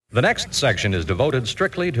The next section is devoted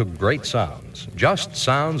strictly to great sounds, just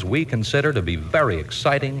sounds we consider to be very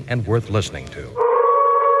exciting and worth listening to. Clear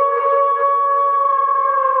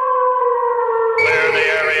the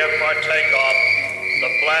area for takeoff. The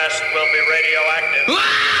blast will be radioactive.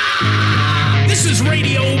 Ah! This is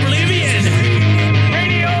Radio Oblivion.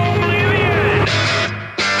 Radio Oblivion!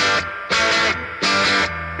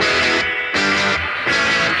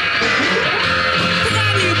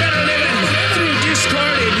 Providing you better living through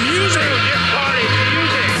discarded music.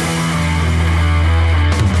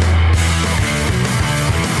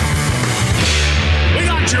 We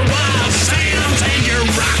got your wild sounds and your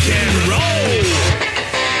rock and roll.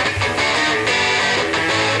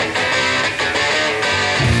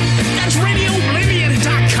 That's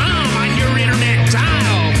RadioOblivion.com on your internet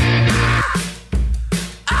dial.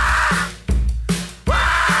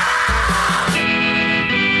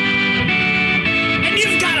 And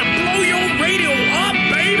you've got to blow your radio up,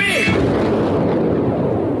 baby.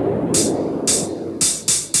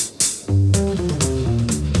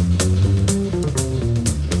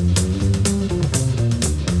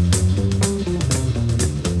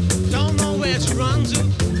 Don't know where to run to,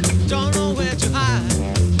 don't know where to hide.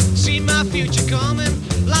 See my future coming,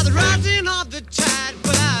 like the rising of the tide.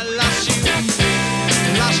 But I lost you,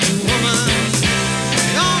 woman.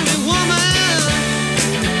 The only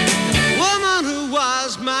woman who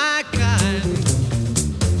was my kind.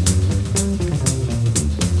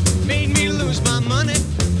 Made me lose my money,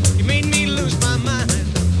 you made me lose my mind.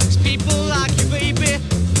 It's people like you, baby,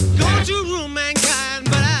 go to ruin mankind.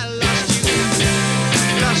 But I lost you,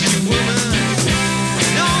 woman.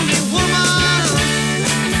 The only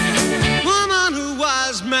woman who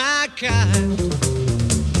was my kind.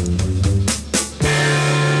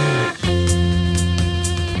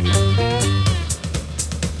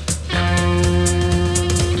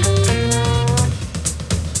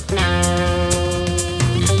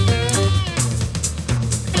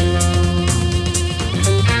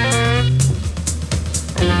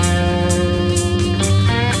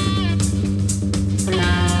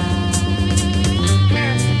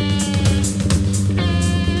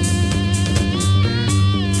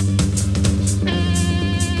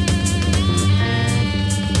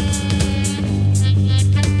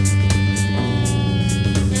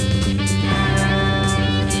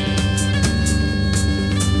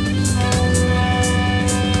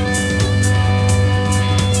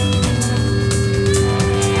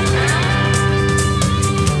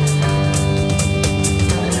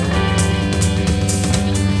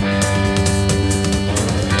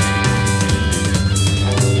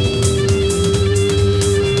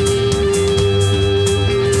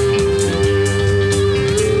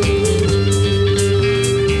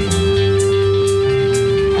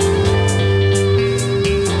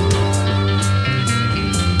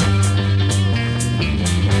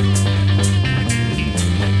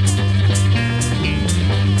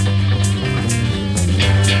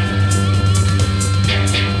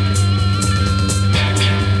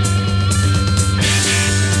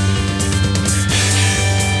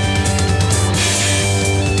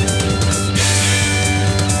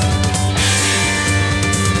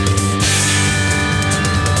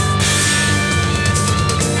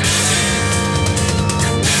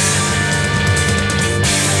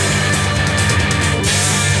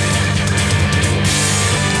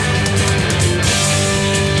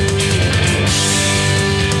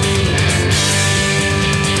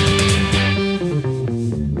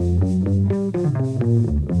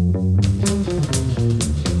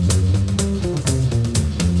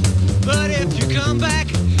 But if you come back,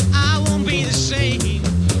 I won't be the same.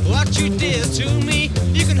 What you did to me,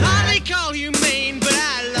 you can hardly call humane. But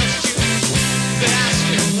I lost you, but I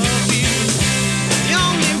still love you. The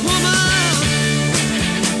only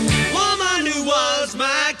woman who was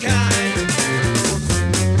my kind.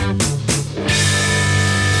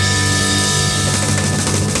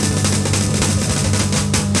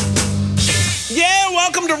 Yeah,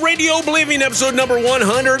 welcome to Radio Oblivion, episode number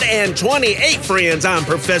 128, friends. I'm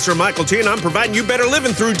Professor Michael T, and I'm providing you better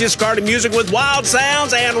living through discarded music with wild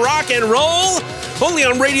sounds and rock and roll. Only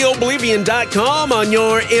on RadioOblivion.com on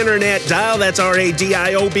your internet dial. That's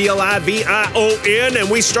RadioOblivion. And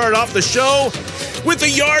we start off the show with the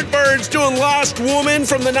Yardbirds doing Lost Woman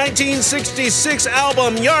from the 1966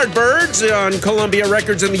 album Yardbirds on Columbia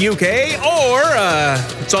Records in the UK, or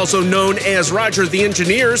it's also known as Roger the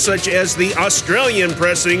Engineer, such as the Australian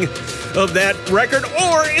pressing of that record,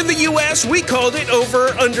 or in the US we called it Over,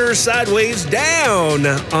 Under, Sideways, Down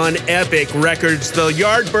on Epic Records. The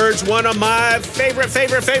Yardbirds, one of my favorites.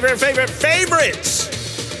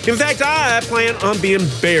 In fact, I plan on being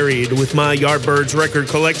buried with my Yardbirds record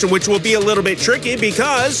collection, which will be a little bit tricky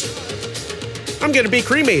because I'm going to be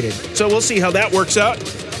cremated. So we'll see how that works out.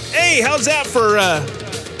 Hey, how's that for a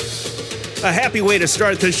happy way to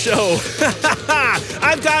start the show?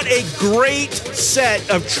 I've got a great set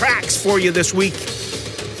of tracks for you this week.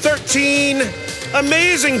 13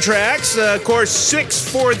 amazing tracks. Of course,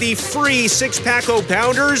 6 for the free 6-pack-o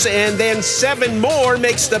pounders, and then 7 more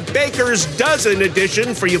makes the Baker's Dozen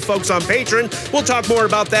edition for you folks on Patreon. We'll talk more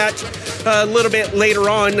about that a little bit later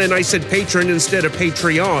on, and I said patron instead of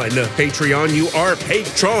Patreon. Patreon, you are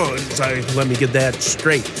patrons. Let me get that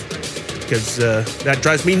straight, because that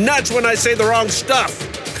drives me nuts when I say the wrong stuff.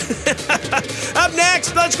 Up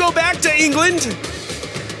next, let's go back to England.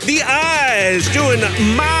 The Eyes doing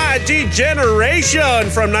My Degeneration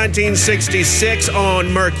from 1966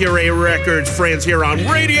 on Mercury Records, friends, here on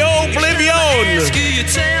Radio Oblivion. Ask you, you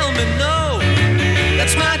tell me no.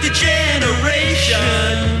 That's my degeneration.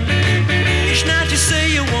 Each night you say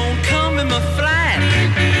you won't come in my flat.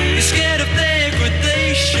 You're scared of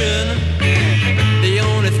degradation. The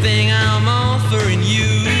only thing I'm offering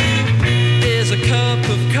you is a cup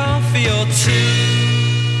of coffee or two.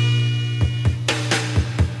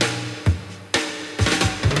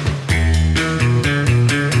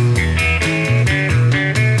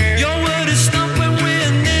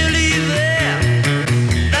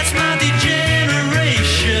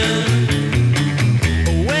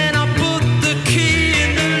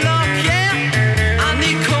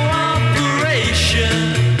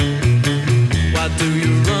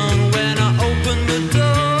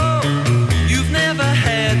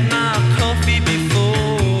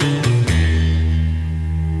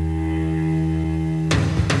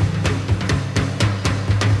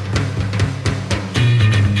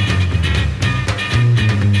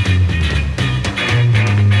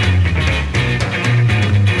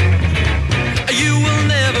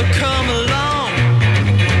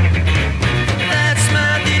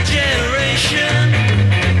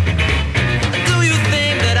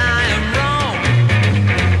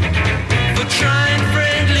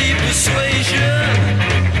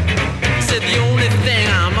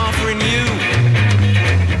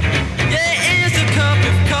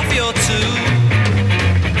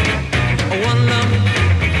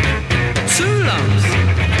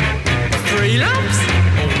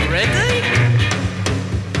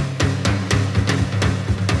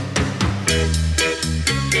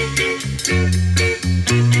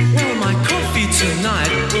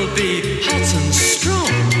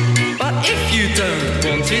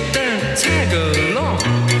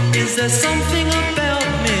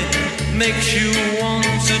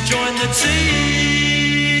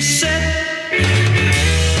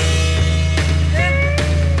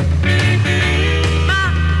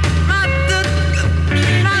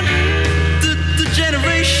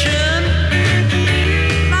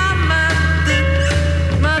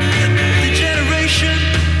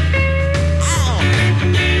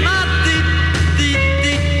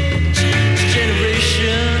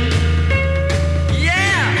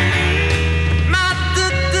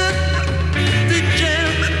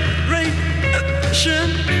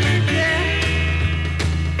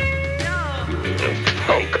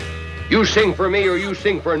 You sing for me or you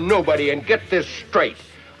sing for nobody, and get this straight.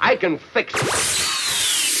 I can fix it.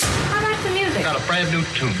 How about the music? Got a brand new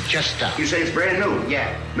tune, just out. You say it's brand new?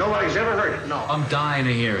 Yeah. Nobody's ever heard it? No. I'm dying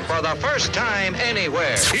to hear it. For the first time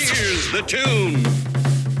anywhere. Here's the tune.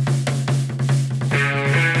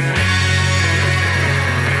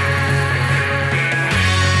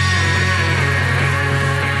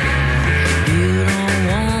 You don't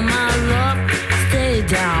want my love, stay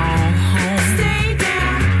down home. Stay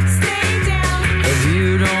down, stay down. If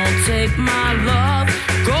you don't take my love,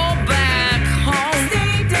 go back home.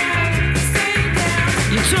 Stay down, stay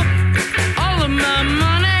down. You took all of my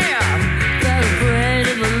money, that pray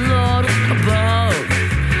to the Lord above.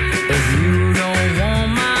 If you don't want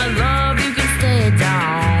my love, you can stay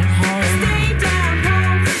down home. Stay down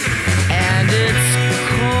home. And it's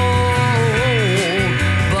cold,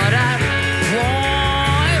 but I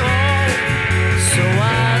want you, so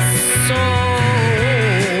I sold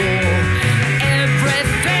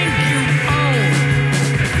everything you own.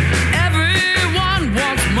 Everyone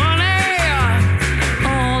wants money,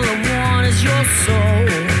 all I want is your soul.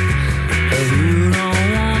 If you don't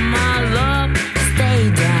want my love, stay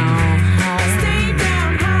down home. Stay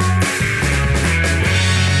down home.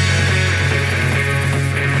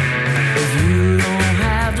 If you don't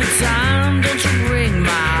have the time, don't you ring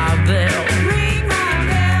my bell. Ring my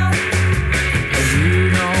bell. If you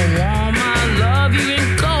don't want my love, you can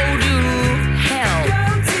go to hell. Go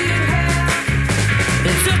to hell.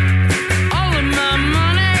 It took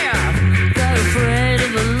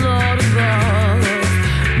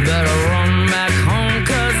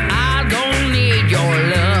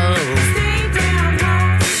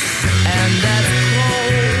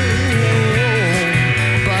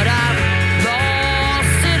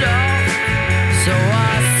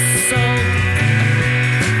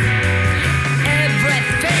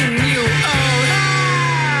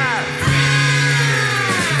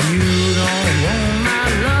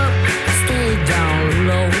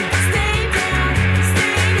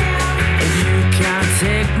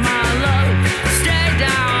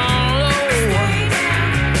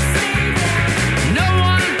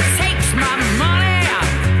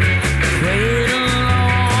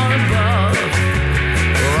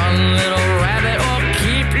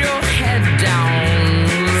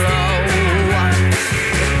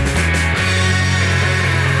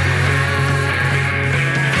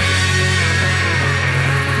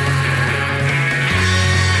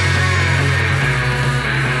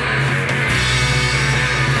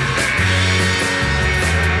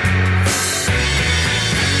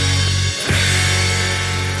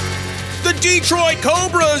Detroit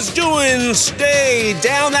Cobras doing Stay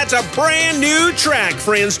Down. That's a brand new track,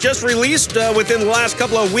 friends, just released within the last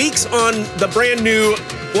couple of weeks on the brand new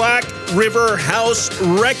Black River House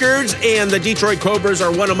Records. And the Detroit Cobras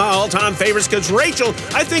are one of my all-time favorites because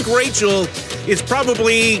I think Rachel is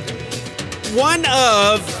probably one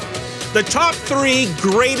of the top 3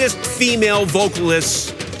 greatest female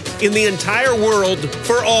vocalists in the entire world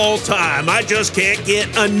for all time. I just can't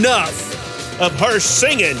get enough of her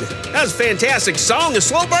singing. That was a fantastic song, a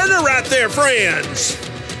slow burner right there, friends.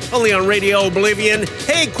 Only on Radio Oblivion.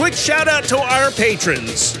 Hey, quick shout out to our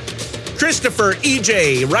patrons. Christopher,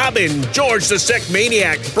 EJ, Robin, George the Sec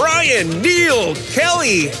Maniac, Brian, Neil,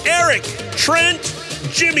 Kelly, Eric, Trent,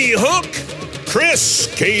 Jimmy Hook, Chris,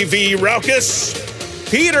 KV Raucus,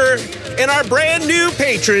 Peter, and our brand new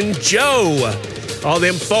patron, Joe. All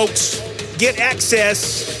them folks get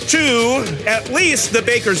access to at least the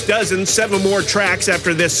Baker's Dozen, 7 more tracks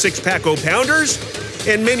after this 6-pack of Pounders.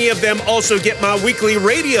 And many of them also get my weekly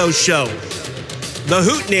radio show, The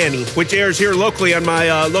Hoot Nanny, which airs here locally on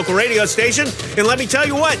my local radio station. And let me tell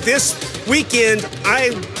you what, this weekend, I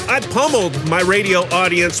pummeled my radio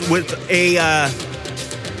audience with a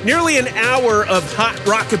nearly an hour of hot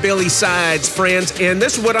rockabilly sides, friends. And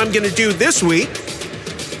this is what I'm going to do this week.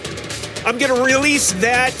 I'm going to release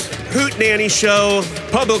that Hoot Nanny show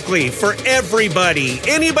publicly for everybody.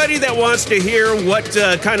 Anybody that wants to hear what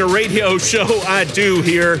kind of radio show I do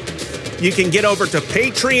here, you can get over to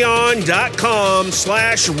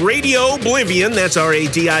patreon.com/Radio Oblivion. That's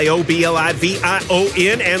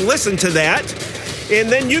RADIOBLIVION, and listen to that.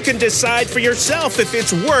 And then you can decide for yourself if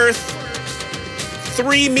it's worth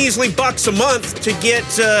 $3 measly a month to get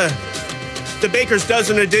the Baker's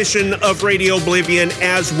Dozen edition of Radio Oblivion,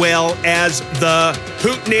 as well as the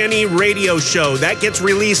Hoot Nanny radio show. That gets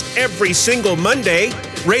released every single Monday.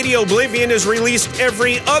 Radio Oblivion is released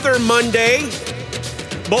every other Monday.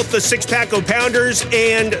 Both the 6-pack of Pounders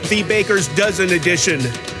and the Baker's Dozen edition.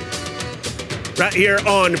 Right here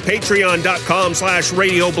on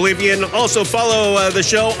patreon.com/Radio Oblivion. Also follow the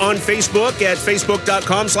show on Facebook at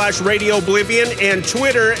facebook.com/Radio Oblivion and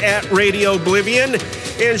Twitter at Radio Oblivion.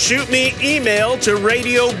 And shoot me email to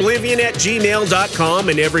radiooblivion@gmail.com,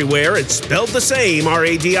 and everywhere it's spelled the same,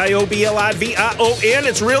 RADIOBLIVION.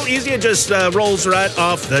 It's real easy. It just rolls right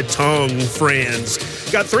off the tongue, friends.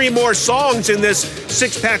 Got 3 more songs in this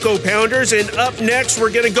 6-pack of Pounders, and up next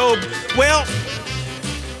we're going to go, well,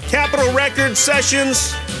 Capitol Records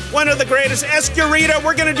Sessions, one of the greatest, Escarita.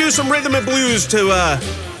 We're going to do some rhythm and blues to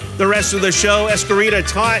the rest of the show. Escarita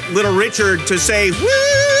taught Little Richard to say, woo!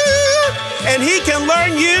 And he can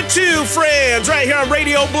learn you too, friends, right here on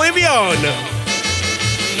Radio Oblivion. No,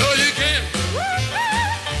 you can't.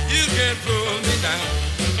 You can't pull me down.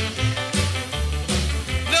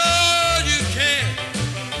 No, you can't.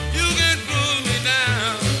 You can't pull me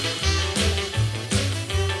down.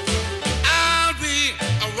 I'll be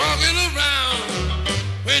walking around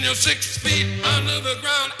when you're 6 feet under the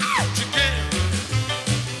ground. Out you can.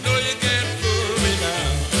 No, you can't pull me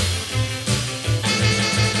down.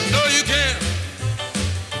 No, you can't.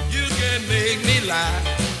 You can't make me lie.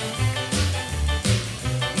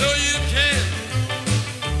 No, you can't.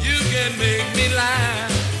 You can't make me lie.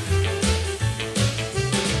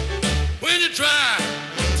 When you try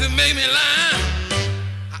to make me lie,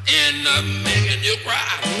 I end up making you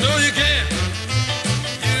cry. No, you can't.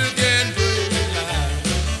 You can't make me lie.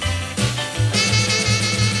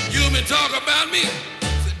 You may talk about me,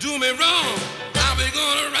 do me wrong. I'll be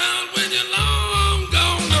going around when you're long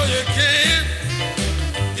gone. No, you can't.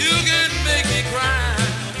 You can't make me cry.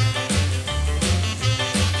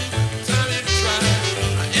 Time you try,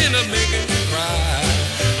 I end up making you cry.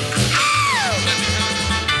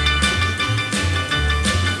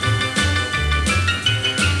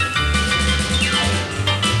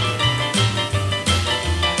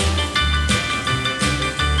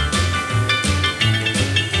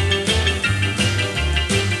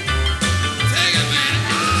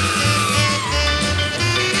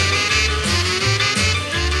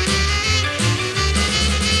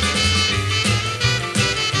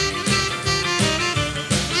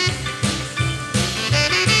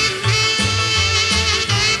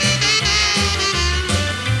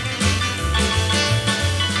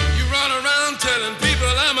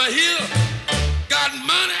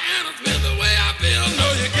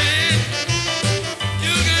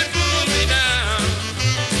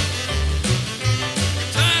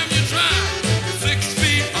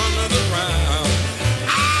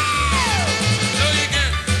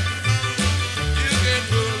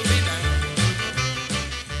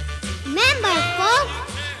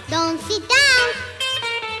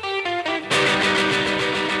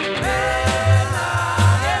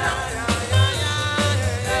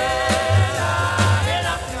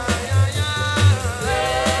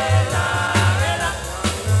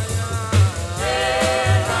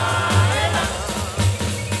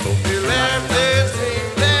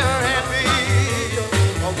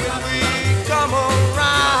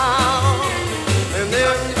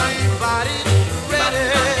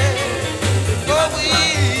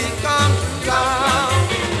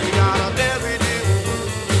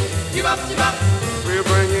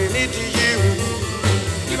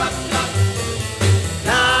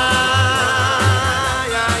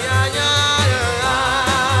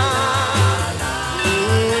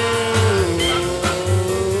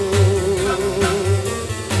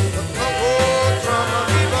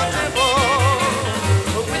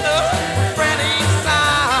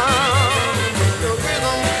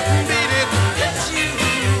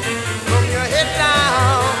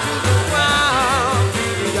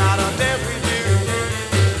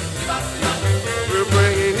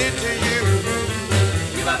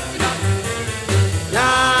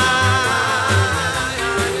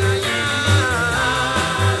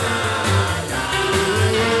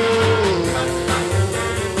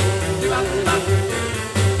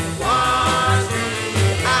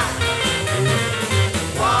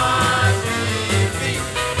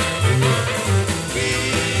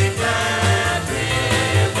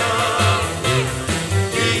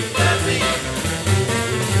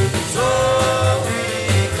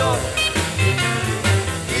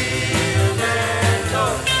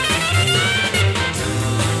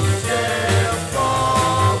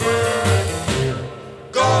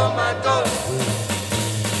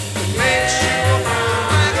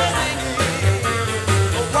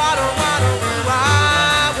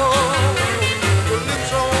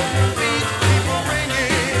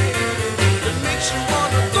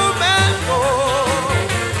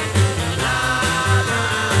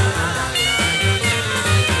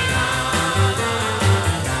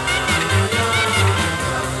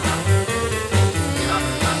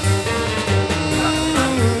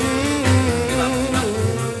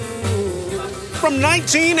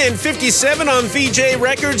 1957 on VJ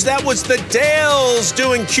Records, that was the Dales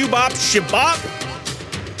doing Cubop Shabop.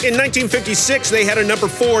 In 1956, they had a number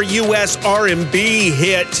 4 U.S. R&B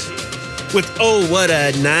hit with Oh What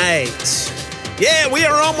a Night. Yeah, we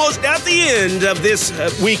are almost at the end of this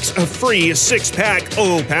week's free 6-pack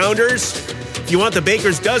O-Pounders. If you want the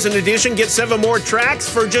Baker's Dozen edition, get 7 more tracks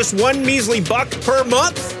for just $1 measly per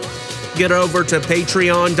month. Get over to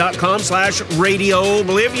patreon.com/Radio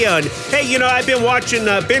Oblivion. Hey, you know, I've been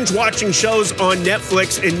binge watching shows on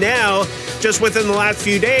Netflix, and now, just within the last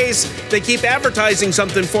few days, they keep advertising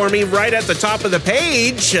something for me right at the top of the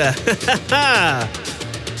page.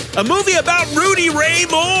 A movie about Rudy Ray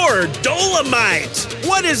Moore, Dolomite.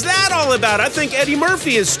 What is that all about? I think Eddie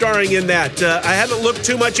Murphy is starring in that. I haven't looked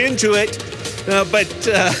too much into it, but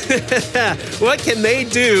what can they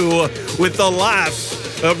do with the life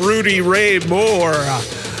of Rudy Ray Moore?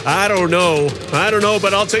 I don't know,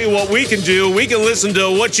 but I'll tell you what we can do. We can listen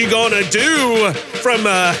to What You Gonna Do from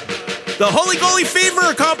the Holy Goalie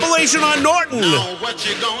Fever compilation on Norton. Now what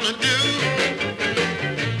you gonna do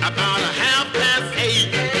about 8:30?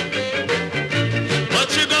 What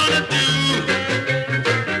you gonna do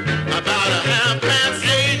about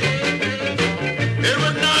 8:30? It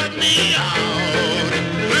would knock me out.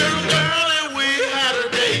 Little girl, and we had a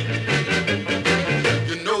date.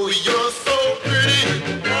 You know you're so pretty.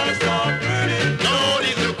 You're so pretty.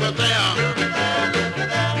 Lordy, look at there.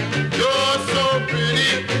 You're so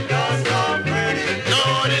pretty. You're so pretty.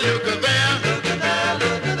 Lordy, look at there.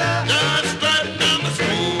 Just strutting down the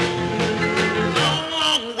street.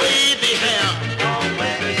 Long wavy hair.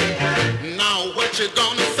 Now what you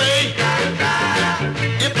gonna say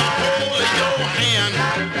if I hold your hand?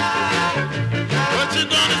 What you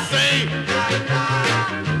gonna say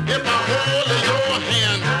if I hold your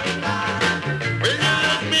hand? Will you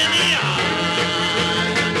look me in the eye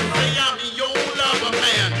and say I'm your lover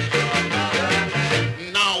man?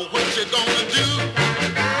 Now what you gonna do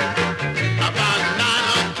about 9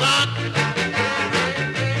 o'clock?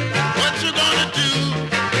 What you gonna do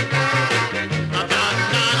about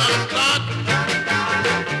 9 o'clock?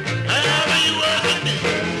 However you wanna do.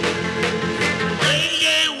 Hey,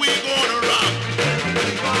 yeah, we gonna rock.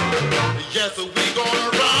 Yes, we gonna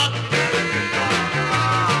rock.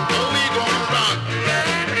 Oh, we gonna rock.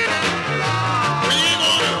 We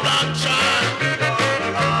gonna rock, child.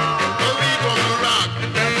 Oh, we gonna rock.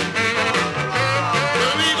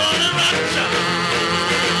 Oh, we gonna rock, child.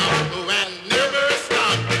 Oh, and never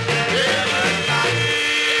stop.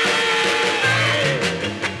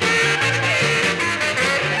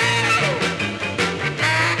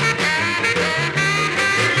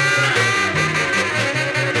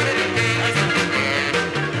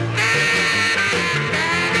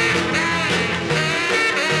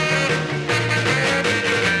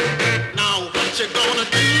 Now what you gonna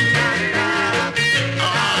do? 4:30.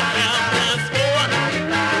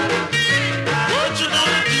 What you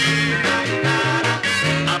gonna do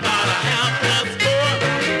about 4:30?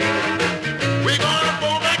 We gonna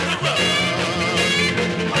go back to road.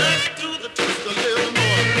 Let's do the twist a little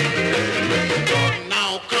more.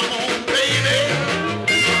 Now come on, baby,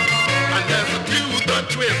 and let's do the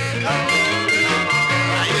twist.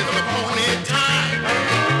 Now it's the pony time,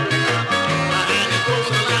 and it goes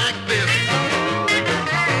like this.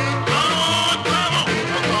 Come on, come on,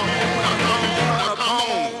 come on,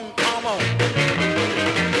 come on,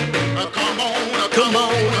 come on, come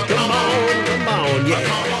on, come on, Yeah.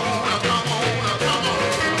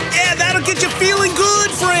 Yeah, that'll get you feeling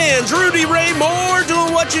good, friends. Rudy Ray Moore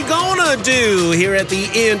doing What You Gonna Do here at the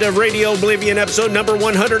end of Radio Oblivion, episode number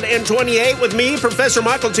 128 with me, Professor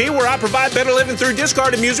Michael T, where I provide better living through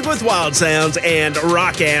discarded music with wild sounds and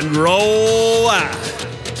rock and roll.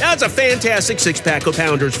 That's a fantastic 6-pack of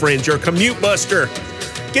Pounders, friends. Your commute buster.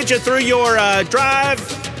 Get you through your drive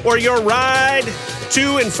or your ride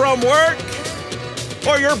to and from work,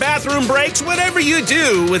 or your bathroom breaks, whatever you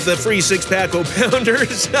do with the free 6-pack of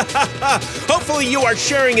Pounders. Hopefully you are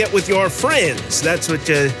sharing it with your friends. That's what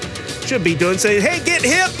you should be doing. Say, hey, get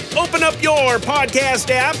hip, open up your podcast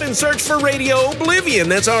app and search for Radio Oblivion.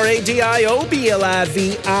 That's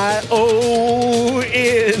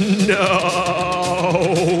RADIOBLIVION.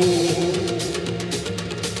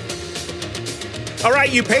 All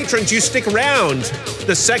right, you patrons, you stick around.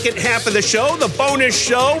 The second half of the show, the bonus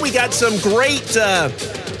show, we got some great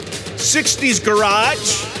 60s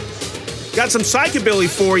garage. Got some psychobilly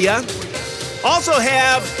for you. Also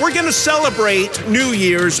we're going to celebrate New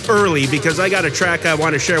Year's early because I got a track I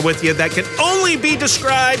want to share with you that can only be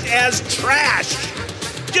described as trash.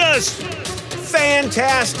 Just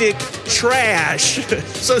fantastic trash.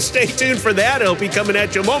 So stay tuned for that. It'll be coming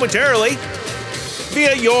at you momentarily.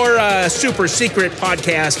 via your super secret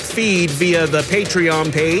podcast feed via the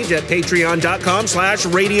Patreon page at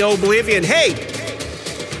patreon.com/Radio Oblivion. Hey,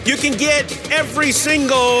 you can get every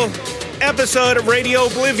single episode of Radio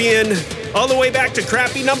Oblivion all the way back to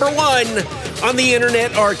crappy number 1 on the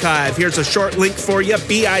Internet Archive. Here's a short link for you,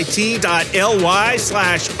 bit.ly/RO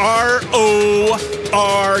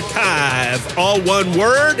Archive. All one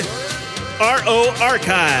word, RO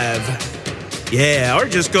Archive. Yeah, or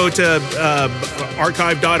just go to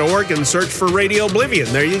archive.org and search for Radio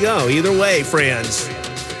Oblivion. There you go. Either way, friends.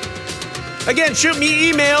 Again, shoot me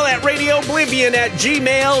email at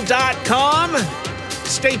radiooblivion@gmail.com.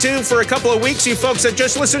 Stay tuned for a couple of weeks, you folks that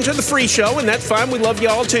just listen to the free show, and that's fine. We love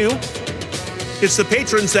y'all too. It's the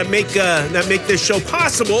patrons that make this show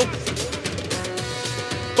possible.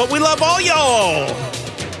 But we love all y'all.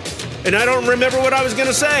 And I don't remember what I was going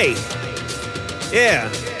to say. Yeah,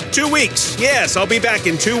 2 weeks. Yes, I'll be back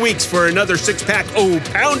in 2 weeks for another 6-pack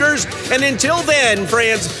pounders. And until then,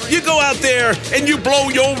 friends, you go out there and you blow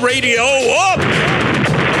your radio up.